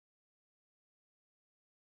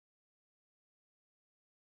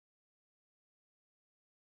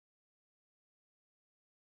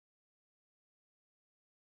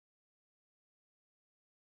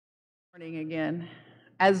Morning again.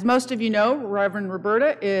 As most of you know, Reverend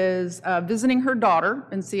Roberta is visiting her daughter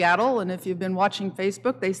in Seattle, and if you've been watching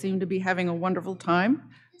Facebook, they seem to be having a wonderful time.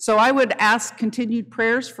 So I would ask continued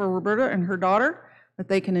prayers for Roberta and her daughter, that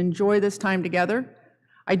they can enjoy this time together.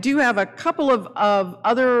 I do have a couple of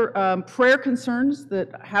other prayer concerns that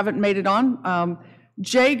haven't made it on.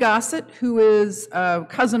 Jay Gossett, who is a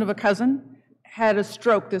cousin of a cousin, had a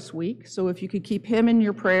stroke this week, so if you could keep him in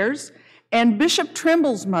your prayers. And Bishop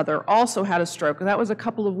Trimble's mother also had a stroke, and that was a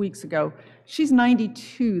couple of weeks ago. She's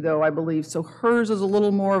 92, though, I believe, so hers is a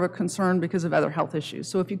little more of a concern because of other health issues.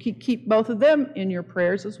 So if you keep both of them in your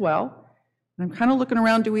prayers as well. And I'm kind of looking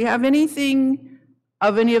around, do we have anything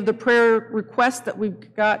of any of the prayer requests that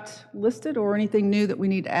we've got listed or anything new that we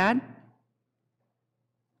need to add?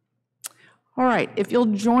 All right, if you'll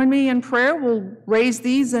join me in prayer, we'll raise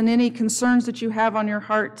these and any concerns that you have on your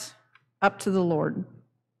heart up to the Lord.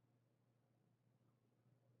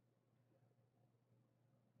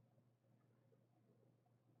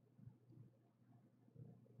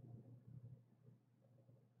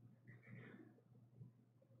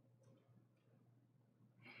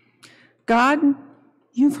 God,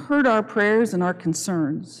 you've heard our prayers and our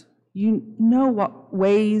concerns. You know what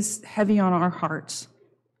weighs heavy on our hearts.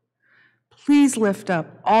 Please lift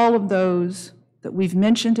up all of those that we've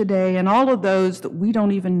mentioned today and all of those that we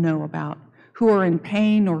don't even know about, who are in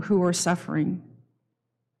pain or who are suffering.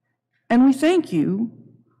 And we thank you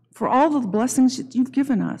for all of the blessings that you've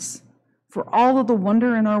given us, for all of the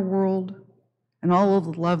wonder in our world and all of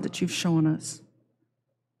the love that you've shown us,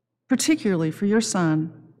 particularly for your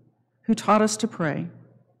Son, who taught us to pray.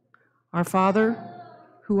 Our Father,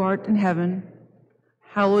 who art in heaven,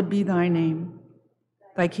 hallowed be thy name.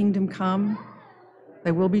 Thy kingdom come, thy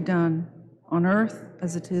will be done, on earth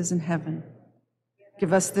as it is in heaven.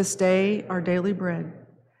 Give us this day our daily bread,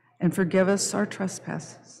 and forgive us our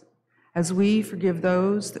trespasses, as we forgive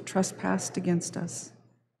those that trespass against us.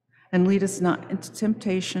 And lead us not into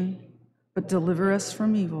temptation, but deliver us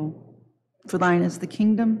from evil. For thine is the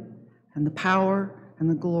kingdom, and the power, and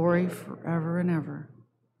the glory forever and ever.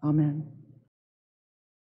 Amen.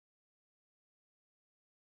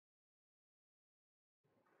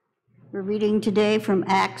 We're reading today from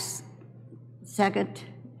Acts, second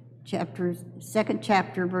chapter,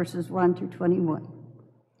 verses 1 through 21.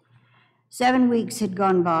 7 weeks had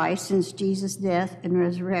gone by since Jesus' death and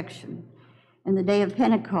resurrection, and the day of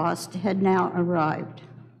Pentecost had now arrived.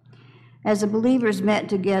 As the believers met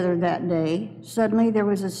together that day, suddenly there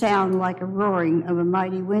was a sound like a roaring of a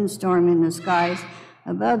mighty windstorm in the skies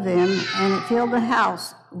above them, and it filled the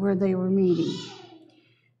house where they were meeting.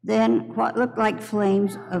 Then what looked like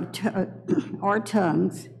flames or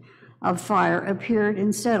tongues of fire appeared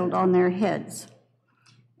and settled on their heads.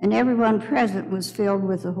 And everyone present was filled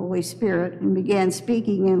with the Holy Spirit and began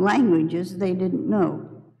speaking in languages they didn't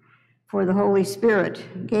know, for the Holy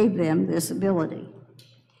Spirit gave them this ability.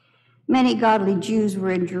 Many godly Jews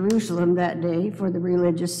were in Jerusalem that day for the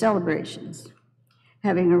religious celebrations,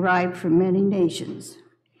 having arrived from many nations.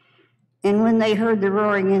 And when they heard the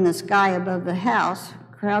roaring in the sky above the house,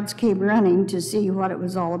 crowds came running to see what it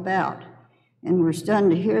was all about, and were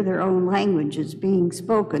stunned to hear their own languages being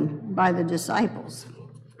spoken by the disciples.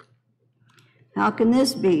 "How can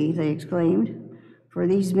this be?" they exclaimed. "For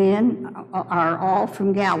these men are all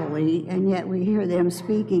from Galilee, and yet we hear them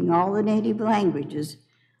speaking all the native languages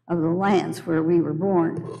of the lands where we were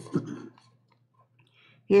born.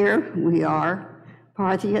 Here we are,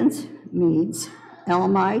 Parthians, Medes,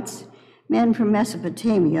 Elamites, men from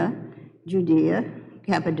Mesopotamia, Judea,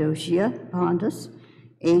 Cappadocia, Pontus,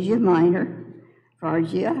 Asia Minor,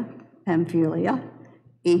 Phrygia, Pamphylia,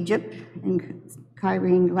 Egypt, and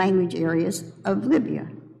Cyrene language areas of Libya,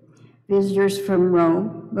 visitors from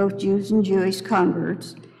Rome, both Jews and Jewish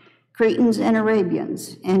converts, Cretans and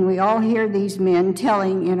Arabians, and we all hear these men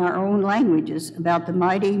telling in our own languages about the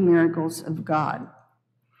mighty miracles of God."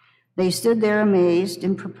 They stood there amazed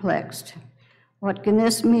and perplexed. "What can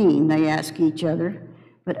this mean?" they asked each other,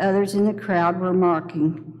 but others in the crowd were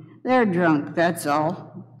mocking. "They're drunk, that's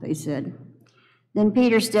all," they said. Then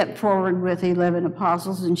Peter stepped forward with 11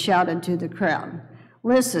 apostles and shouted to the crowd,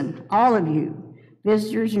 "Listen, all of you,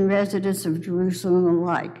 visitors and residents of Jerusalem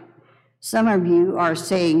alike. Some of you are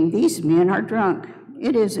saying these men are drunk.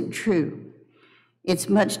 It isn't true. It's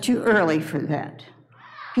much too early for that.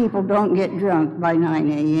 People don't get drunk by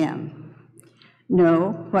 9 a.m.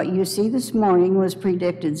 No, what you see this morning was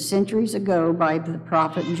predicted centuries ago by the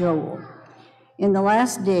prophet Joel. In the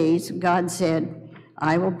last days, God said,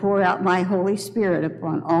 I will pour out my Holy Spirit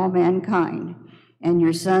upon all mankind, and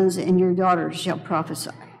your sons and your daughters shall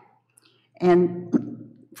prophesy. And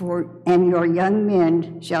And your young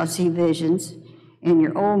men shall see visions, and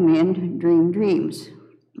your old men dream dreams.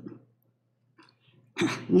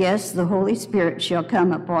 Yes, the Holy Spirit shall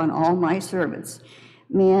come upon all my servants,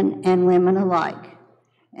 men and women alike,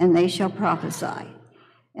 and they shall prophesy.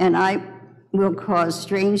 And I will cause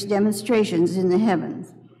strange demonstrations in the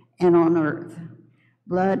heavens and on earth,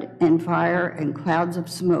 blood and fire and clouds of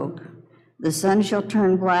smoke. The sun shall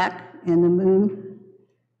turn black and the moon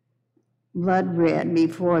blood red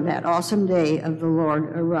before that awesome day of the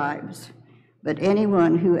Lord arrives. But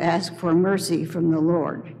anyone who asks for mercy from the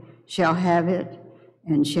Lord shall have it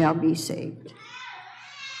and shall be saved.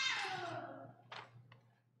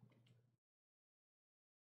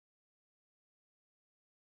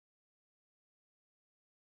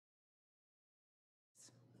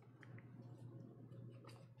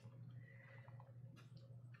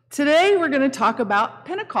 Today we're going to talk about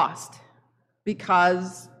Pentecost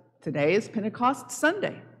because today is Pentecost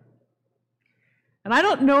Sunday. And I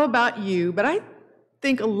don't know about you, but I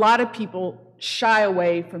think a lot of people shy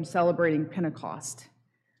away from celebrating Pentecost.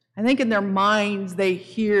 I think in their minds they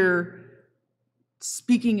hear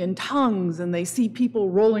speaking in tongues and they see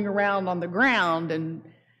people rolling around on the ground and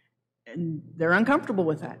they're uncomfortable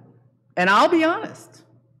with that. And I'll be honest,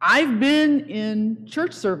 I've been in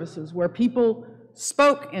church services where people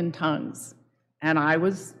spoke in tongues and I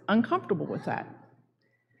was uncomfortable with that.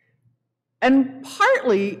 And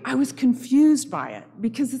partly I was confused by it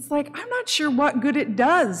because it's like, I'm not sure what good it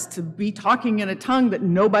does to be talking in a tongue that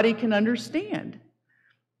nobody can understand.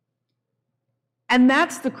 And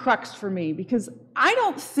that's the crux for me, because I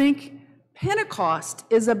don't think Pentecost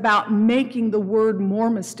is about making the word more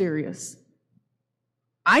mysterious.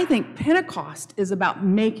 I think Pentecost is about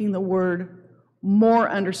making the word more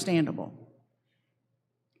understandable.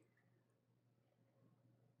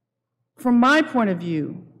 From my point of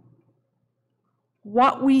view,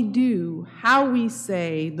 what we do, how we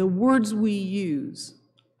say, the words we use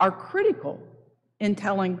are critical in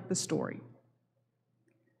telling the story.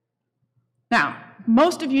 Now,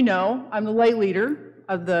 most of you know I'm the lay leader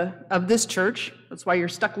of this church. That's why you're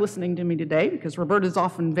stuck listening to me today, because Roberta's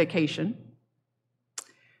off on vacation.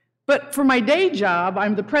 But for my day job,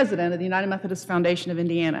 I'm the president of the United Methodist Foundation of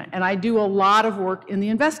Indiana, and I do a lot of work in the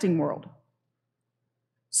investing world.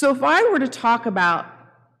 So if I were to talk about,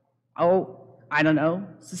 I don't know,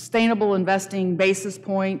 sustainable investing basis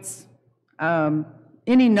points,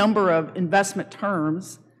 any number of investment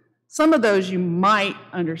terms, some of those you might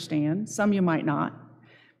understand, some you might not.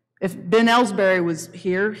 If Ben Ellsbury was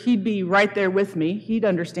here, he'd be right there with me. He'd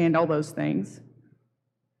understand all those things.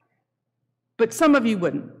 But some of you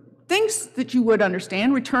wouldn't. Things that you would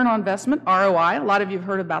understand, return on investment, ROI, a lot of you have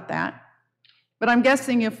heard about that. But I'm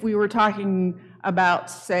guessing if we were talking about,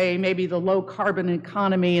 say, maybe the low-carbon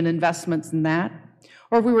economy and investments in that,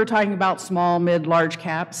 or if we were talking about small, mid, large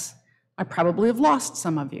caps, I probably have lost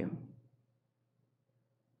some of you.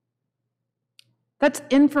 That's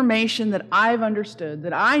information that I've understood,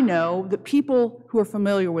 that I know, that people who are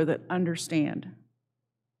familiar with it understand.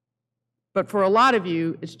 But for a lot of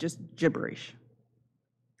you, it's just gibberish.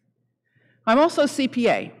 I'm also a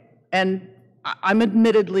CPA, and I'm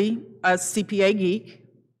admittedly a CPA geek.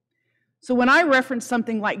 So when I reference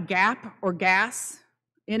something like GAAP or GAS,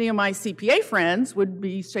 any of my CPA friends would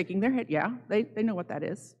be shaking their head. Yeah, they know what that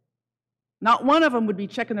is. Not one of them would be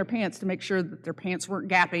checking their pants to make sure that their pants weren't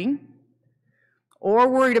gapping, or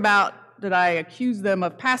worried about that I accuse them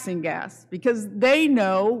of passing gas, because they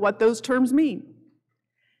know what those terms mean.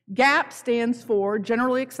 GAAP stands for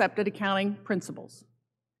Generally Accepted Accounting Principles.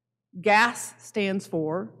 GAS stands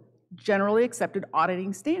for Generally Accepted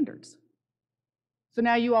Auditing Standards. So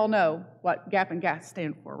now you all know what GAAP and GAS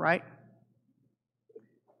stand for, right?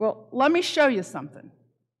 Well, let me show you something.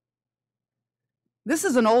 This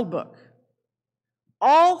is an old book.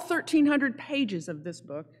 All 1,300 pages of this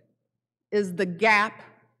book is the GAAP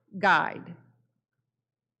guide.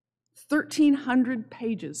 1,300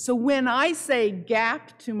 pages. So when I say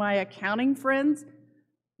GAAP to my accounting friends,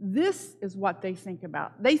 this is what they think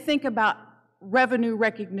about. They think about revenue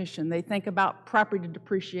recognition. They think about property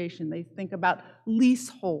depreciation. They think about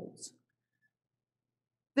leaseholds.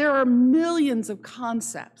 There are millions of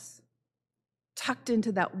concepts tucked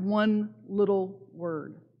into that one little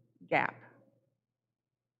word, GAAP.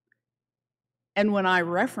 And when I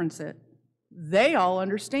reference it, they all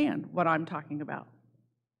understand what I'm talking about.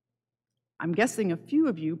 I'm guessing a few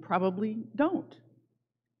of you probably don't,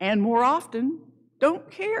 and more often don't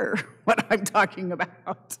care what I'm talking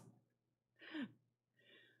about.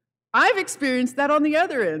 I've experienced that on the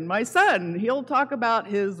other end. My son, he'll talk about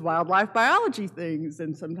his wildlife biology things,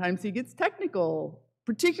 and sometimes he gets technical.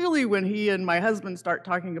 particularly when he and my husband start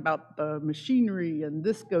talking about the machinery and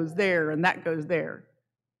this goes there and that goes there.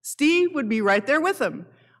 Steve would be right there with them.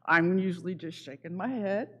 I'm usually just shaking my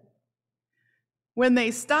head. When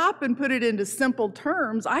they stop and put it into simple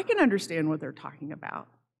terms, I can understand what they're talking about.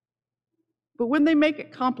 But when they make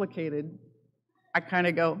it complicated, I kind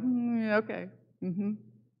of go, yeah, okay.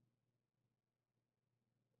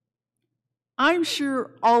 I'm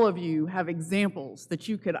sure all of you have examples that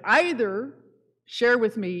you could either share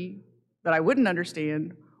with me that I wouldn't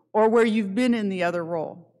understand, or where you've been in the other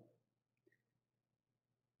role.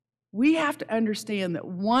 We have to understand that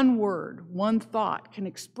one word, one thought can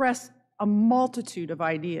express a multitude of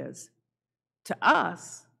ideas to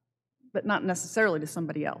us, but not necessarily to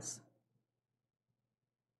somebody else.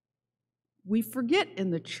 We forget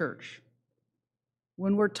in the church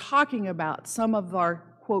when we're talking about some of our,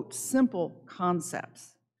 quote, simple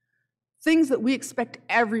concepts, things that we expect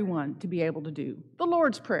everyone to be able to do. The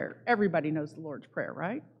Lord's Prayer. Everybody knows the Lord's Prayer,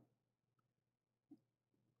 right?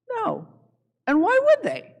 No. And why would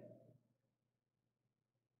they?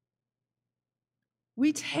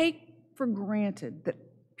 We take for granted that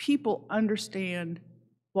people understand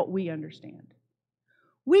what we understand.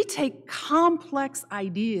 We take complex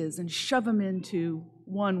ideas and shove them into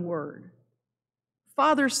one word.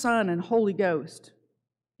 Father, Son, and Holy Ghost.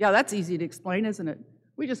 Yeah, that's easy to explain, isn't it?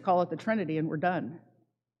 We just call it the Trinity and we're done.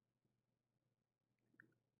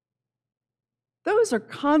 Those are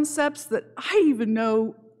concepts that I even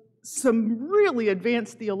know some really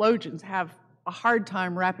advanced theologians have a hard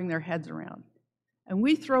time wrapping their heads around. And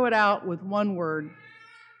we throw it out with one word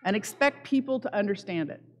and expect people to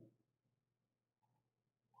understand it.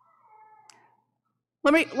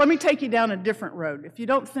 Let me take you down a different road. If you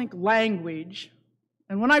don't think language,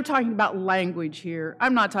 and when I'm talking about language here,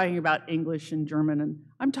 I'm not talking about English and German, and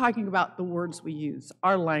I'm talking about the words we use,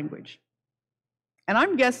 our language. And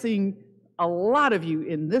I'm guessing a lot of you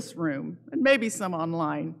in this room, and maybe some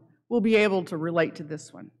online, will be able to relate to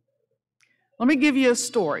this one. Let me give you a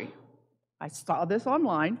story. I saw this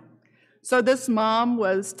online. So this mom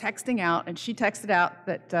was texting out, and she texted out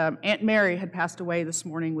that Aunt Mary had passed away this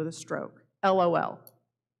morning with a stroke. LOL.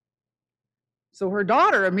 So her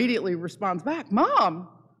daughter immediately responds back, Mom,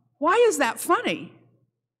 why is that funny?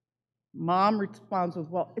 Mom responds with,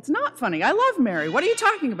 well, it's not funny. I love Mary. What are you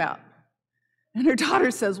talking about? And her daughter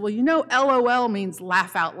says, well, you know, LOL means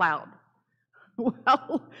laugh out loud.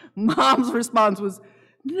 Well, Mom's response was,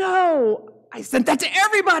 no, I sent that to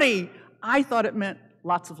everybody. I thought it meant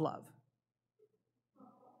lots of love.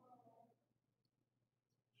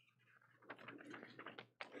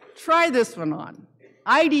 Try this one on.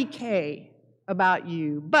 IDK about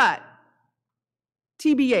you, but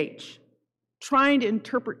TBH, trying to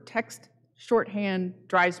interpret text shorthand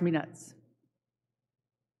drives me nuts.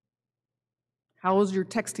 How's your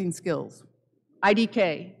texting skills?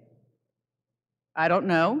 IDK, I don't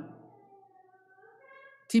know.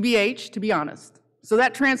 TBH, to be honest. So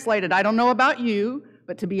that translated, I don't know about you,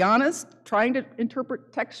 but to be honest, trying to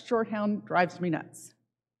interpret text shorthand drives me nuts.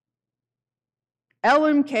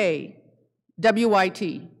 LMK,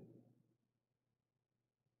 WYT.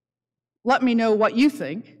 Let me know what you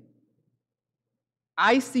think.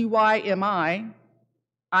 ICYMI,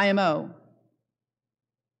 IMO.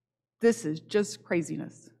 This is just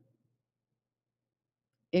craziness.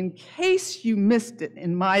 In case you missed it,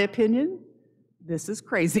 in my opinion, this is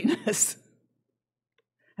craziness.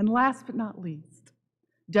 And last but not least,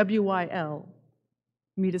 WYL.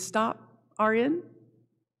 Me to stop, RN?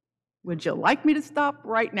 Would you like me to stop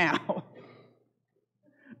right now?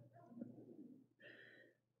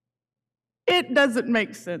 It doesn't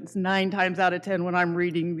make sense 9 times out of 10 when I'm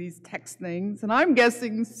reading these text things, and I'm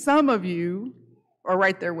guessing some of you are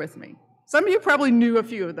right there with me. Some of you probably knew a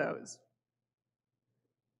few of those.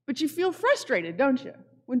 But you feel frustrated, don't you?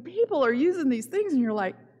 When people are using these things and you're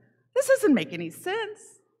like, this doesn't make any sense.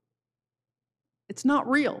 It's not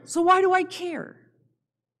real. So why do I care?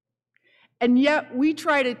 And yet we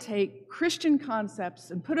try to take Christian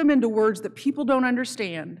concepts and put them into words that people don't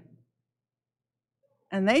understand.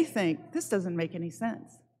 And they think, this doesn't make any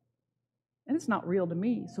sense. And it's not real to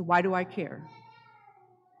me, so why do I care?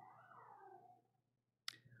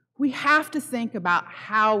 We have to think about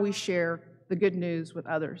how we share the good news with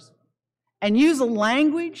others and use a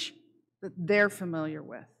language that they're familiar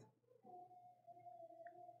with.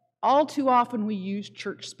 All too often we use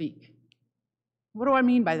church speak. What do I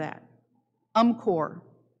mean by that? Core,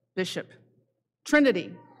 Bishop,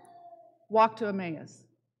 Trinity, walk to Emmaus.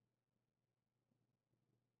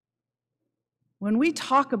 When we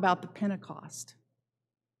talk about the Pentecost,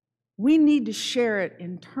 we need to share it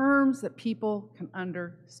in terms that people can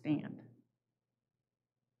understand.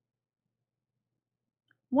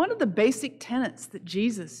 One of the basic tenets that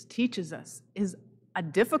Jesus teaches us is a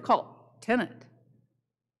difficult tenet.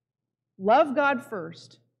 Love God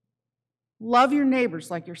first. Love your neighbors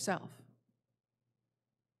like yourself.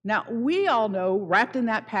 Now, we all know, wrapped in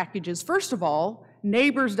that package is, first of all,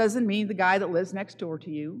 neighbors doesn't mean the guy that lives next door to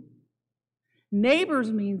you.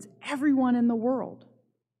 Neighbors means everyone in the world.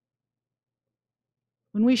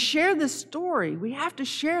 When we share this story, we have to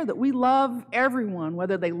share that we love everyone,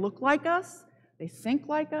 whether they look like us, they think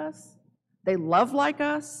like us, they love like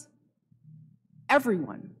us,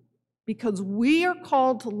 everyone. Because we are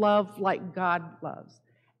called to love like God loves.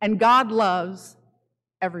 And God loves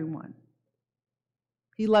everyone.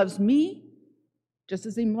 He loves me just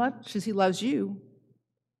as much as he loves you.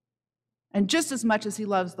 And just as much as he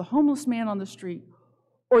loves the homeless man on the street,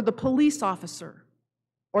 or the police officer,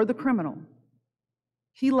 or the criminal.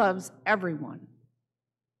 He loves everyone.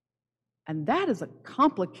 And that is a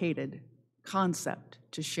complicated concept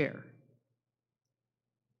to share.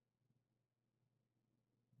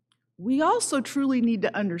 We also truly need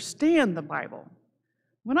to understand the Bible.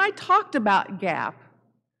 When I talked about GAP,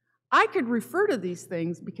 I could refer to these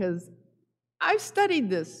things because I've studied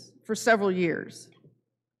this for several years.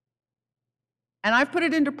 And I've put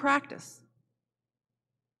it into practice.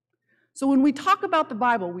 So when we talk about the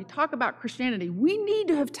Bible, we talk about Christianity, we need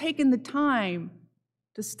to have taken the time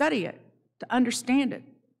to study it, to understand it,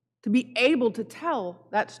 to be able to tell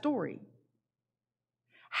that story.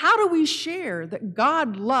 How do we share that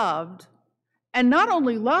God loved, and not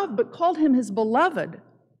only loved, but called him his beloved,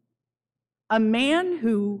 a man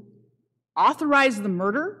who authorized the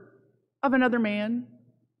murder of another man,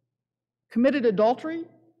 committed adultery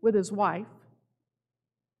with his wife,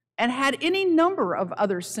 and had any number of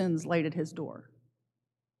other sins laid at his door?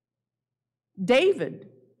 David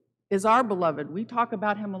is our beloved. We talk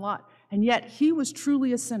about him a lot, and yet he was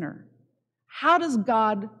truly a sinner. How does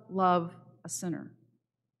God love a sinner?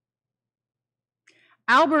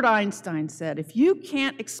 Albert Einstein said, if you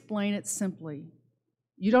can't explain it simply,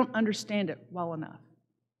 you don't understand it well enough.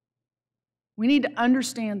 We need to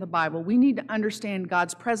understand the Bible. We need to understand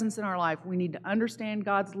God's presence in our life. We need to understand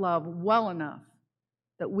God's love well enough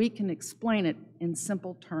that we can explain it in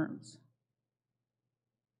simple terms.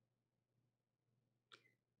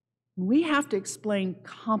 We have to explain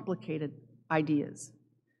complicated ideas,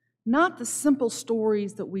 not the simple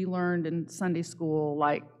stories that we learned in Sunday school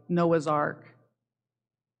like Noah's Ark,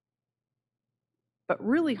 but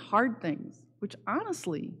really hard things, which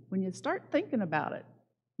honestly, when you start thinking about it,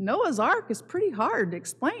 Noah's Ark is pretty hard to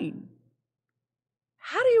explain.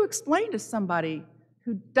 How do you explain to somebody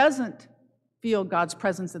who doesn't feel God's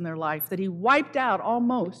presence in their life that he wiped out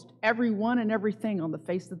almost everyone and everything on the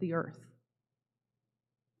face of the earth?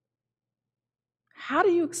 How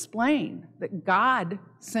do you explain that God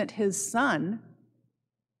sent his son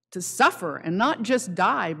to suffer, and not just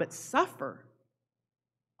die, but suffer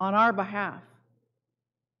on our behalf?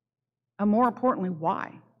 And more importantly,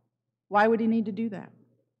 why? Why would he need to do that?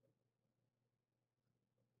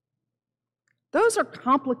 Those are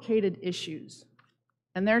complicated issues.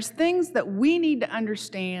 And there's things that we need to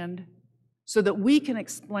understand so that we can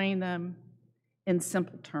explain them in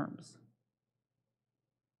simple terms.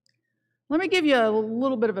 Let me give you a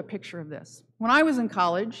little bit of a picture of this. When I was in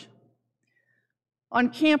college, on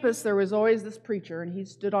campus there was always this preacher, and he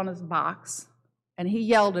stood on his box, and he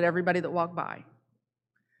yelled at everybody that walked by.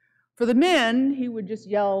 For the men, he would just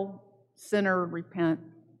yell, "Sinner, repent."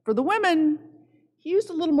 For the women, he used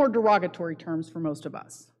a little more derogatory terms for most of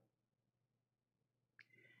us.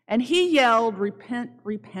 And he yelled, "Repent,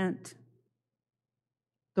 repent.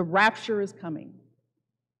 The rapture is coming."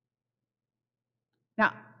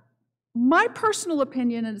 Now, my personal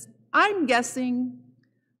opinion is I'm guessing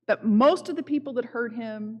that most of the people that heard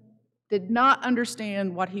him did not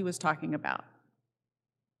understand what he was talking about,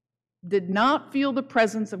 did not feel the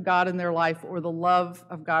presence of God in their life or the love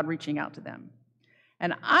of God reaching out to them.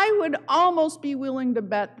 And I would almost be willing to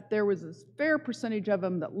bet that there was a fair percentage of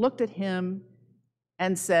them that looked at him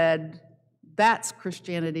and said, that's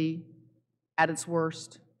Christianity at its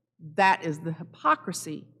worst. That is the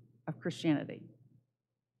hypocrisy of Christianity.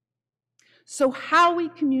 So how we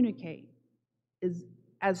communicate is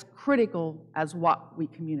as critical as what we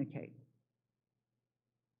communicate.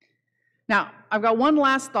 Now, I've got one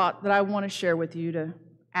last thought that I want to share with you to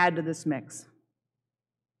add to this mix.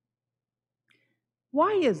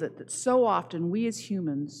 Why is it that so often we as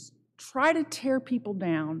humans try to tear people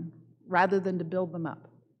down rather than to build them up?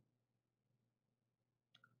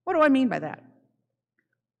 What do I mean by that?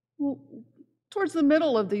 Well, towards the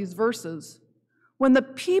middle of these verses, when the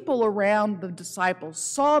people around the disciples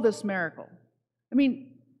saw this miracle,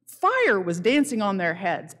 fire was dancing on their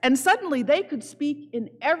heads, and suddenly they could speak in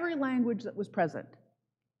every language that was present.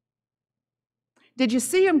 Did you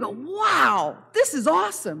see them go, wow, this is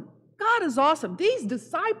awesome. God is awesome. These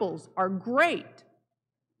disciples are great.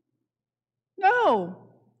 No,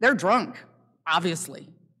 they're drunk, obviously.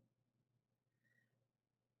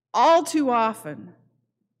 All too often,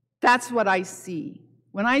 that's what I see.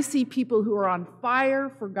 When I see people who are on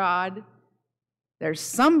fire for God, there's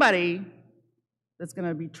somebody that's going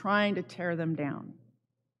to be trying to tear them down.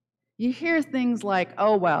 You hear things like,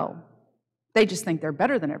 oh, well, they just think they're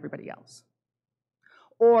better than everybody else.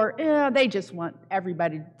 Or, they just want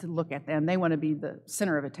everybody to look at them. They want to be the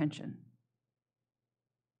center of attention.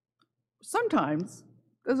 Sometimes,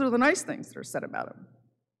 those are the nice things that are said about them.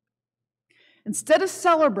 Instead of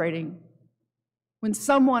celebrating when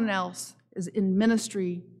someone else is in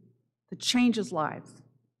ministry that changes lives,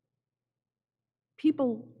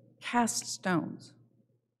 people cast stones.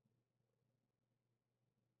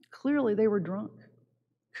 Clearly, they were drunk.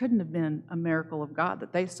 Couldn't have been a miracle of God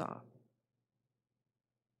that they saw.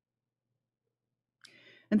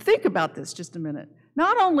 And think about this just a minute.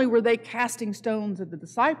 Not only were they casting stones at the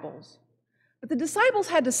disciples, but the disciples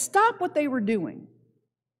had to stop what they were doing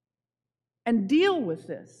and deal with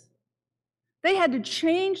this. They had to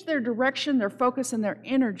change their direction, their focus, and their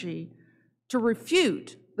energy to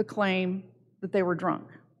refute the claim that they were drunk.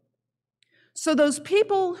 So those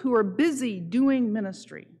people who are busy doing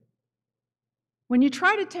ministry, when you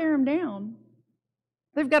try to tear them down,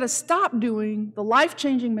 they've got to stop doing the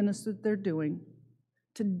life-changing ministry that they're doing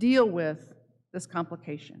to deal with this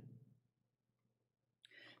complication.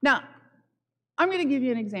 Now, I'm going to give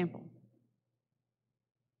you an example.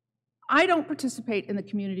 I don't participate in the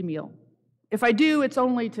community meal. If I do, it's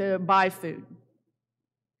only to buy food.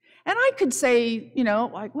 And I could say,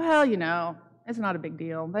 well, it's not a big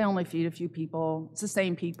deal. They only feed a few people. It's the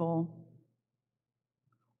same people.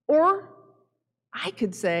 Or I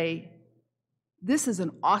could say, this is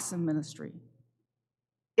an awesome ministry.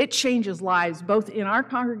 It changes lives both in our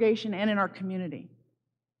congregation and in our community.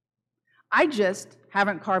 I just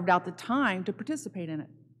haven't carved out the time to participate in it.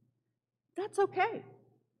 That's okay.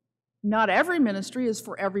 Not every ministry is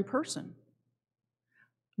for every person.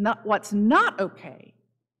 What's not okay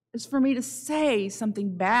is for me to say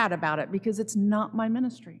something bad about it because it's not my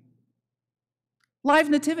ministry. Live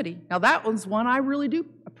Nativity. Now that one's one I really do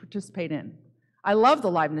participate in. I love the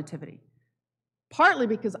Live Nativity. Partly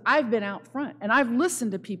because I've been out front and I've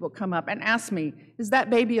listened to people come up and ask me, is that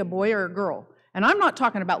baby a boy or a girl? And I'm not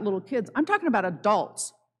talking about little kids. I'm talking about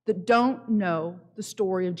adults that don't know the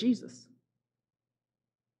story of Jesus.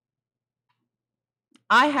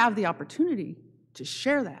 I have the opportunity to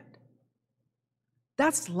share that.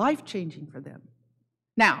 That's life-changing for them.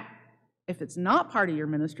 Now, if it's not part of your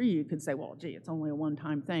ministry, you could say, well, gee, it's only a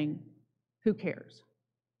one-time thing. Who cares?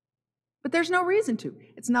 But there's no reason to.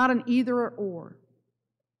 It's not an either or.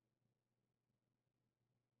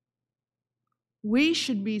 We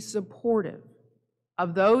should be supportive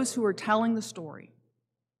of those who are telling the story.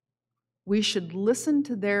 We should listen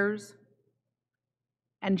to theirs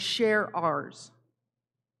and share ours.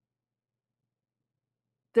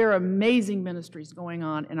 There are amazing ministries going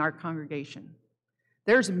on in our congregation.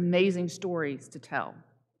 There's amazing stories to tell.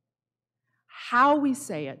 How we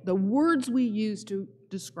say it, the words we use to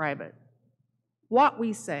describe it, what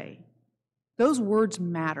we say, those words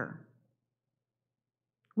matter.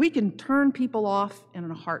 We can turn people off in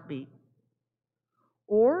a heartbeat.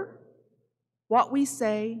 Or what we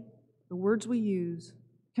say, the words we use,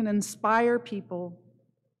 can inspire people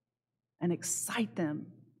and excite them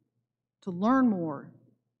to learn more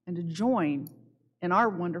and to join in our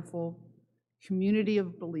wonderful community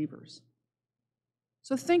of believers.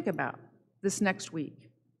 So think about this next week,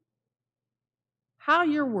 how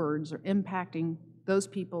your words are impacting those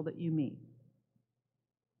people that you meet.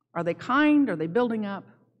 Are they kind? Are they building up?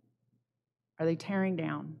 Are they tearing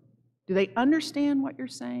down? Do they understand what you're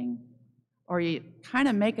saying? Or are you kind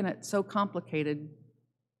of making it so complicated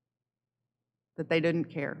that they didn't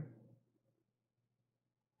care?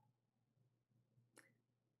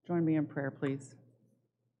 Join me in prayer, please.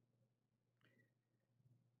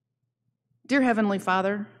 Dear Heavenly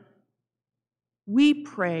Father, we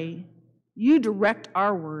pray you direct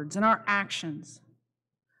our words and our actions,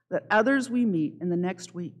 that others we meet in the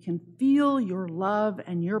next week can feel your love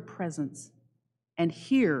and your presence and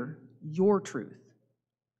hear your truth.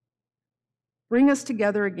 Bring us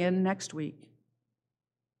together again next week,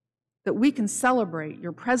 that we can celebrate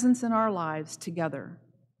your presence in our lives together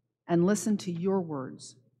and listen to your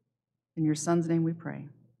words. In your Son's name we pray.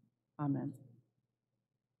 Amen.